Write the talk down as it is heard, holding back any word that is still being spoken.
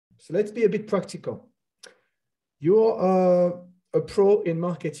So let's be a bit practical. You're a pro in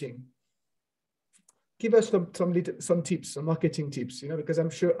marketing. Give us some tips, some marketing tips, because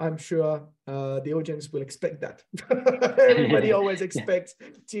I'm sure the audience will expect that. Everybody always expects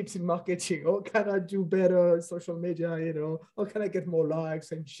tips in marketing. How can I do better on social media? How can I get more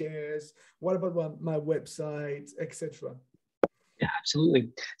likes and shares? What about my website, etc.? Yeah, absolutely.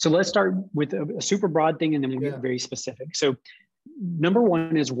 So let's start with a super broad thing, and then we'll get very specific. So number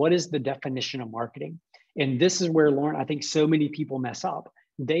one is, what is the definition of marketing? And this is where, Lauren, I think so many people mess up.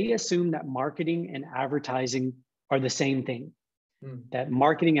 They assume that marketing and advertising are the same thing, that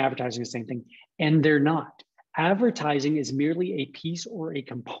marketing and advertising is the same thing, and they're not. Advertising is merely a piece or a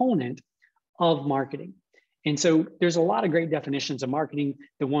component of marketing. And so there's a lot of great definitions of marketing.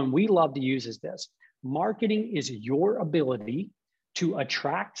 The one we love to use is this: marketing is your ability to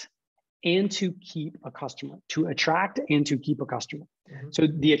attract and to keep a customer, to attract and to keep a customer. So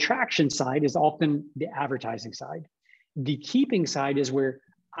the attraction side is often the advertising side. The keeping side is where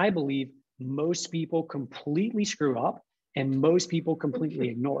I believe most people completely screw up and most people completely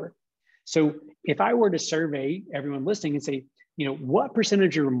ignore. So if I were to survey everyone listening and say, what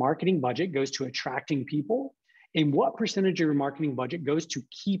percentage of your marketing budget goes to attracting people and what percentage of your marketing budget goes to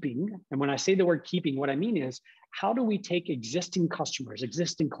keeping? And when I say the word keeping, what I mean is, how do we take existing customers,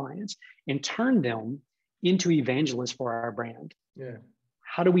 existing clients, and turn them into evangelists for our brand? Yeah.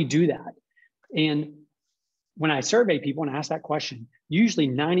 How do we do that? And when I survey people and ask that question, usually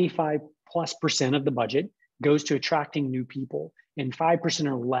 95+% of the budget goes to attracting new people, and 5%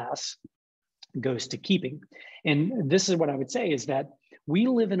 or less goes to keeping. And this is what I would say is that we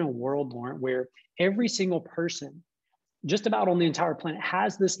live in a world, Lauren, where every single person, just about on the entire planet,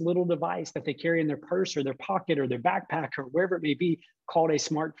 has this little device that they carry in their purse or their pocket or their backpack or wherever it may be, called a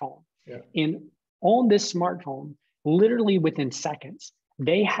smartphone. Yeah. And on this smartphone, literally within seconds,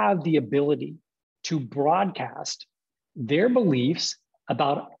 they have the ability to broadcast their beliefs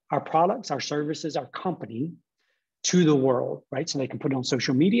about our products, our services, our company to the world, right? So they can put it on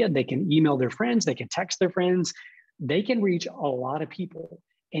social media, they can email their friends, they can text their friends, they can reach a lot of people.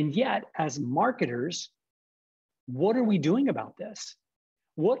 And yet, as marketers, what are we doing about this?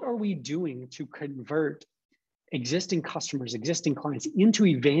 What are we doing to convert existing customers, existing clients into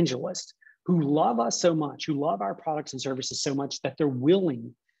evangelists who love us so much, who love our products and services so much that they're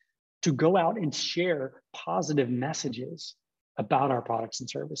willing to go out and share positive messages about our products and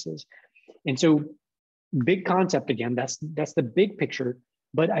services? And so, big concept again, that's the big picture,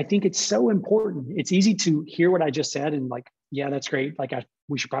 but I think it's so important. It's easy to hear what I just said and like, yeah, that's great. Like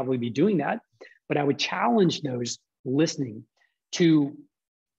we should probably be doing that. But I would challenge those listening to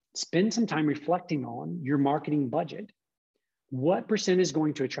spend some time reflecting on your marketing budget. What percent is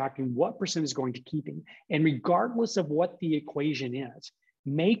going to attracting? What percent is going to keeping? And regardless of what the equation is,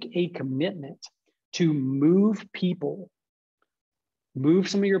 make a commitment to move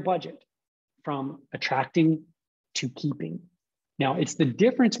some of your budget from attracting to keeping. Now, it's the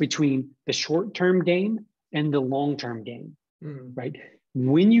difference between the short-term gain and the long-term gain, right?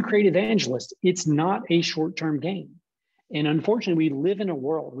 When you create evangelists, it's not a short-term gain. And unfortunately, we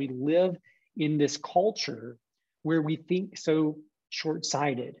live in this culture where we think so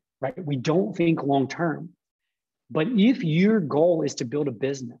short-sighted, right? We don't think long-term. But if your goal is to build a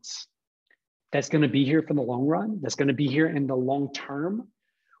business that's going to be here for the long run, that's going to be here in the long term,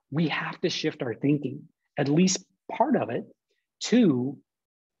 we have to shift our thinking, at least part of it, to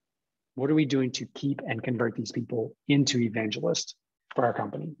what are we doing to keep and convert these people into evangelists for our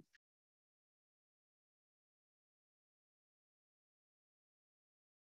company?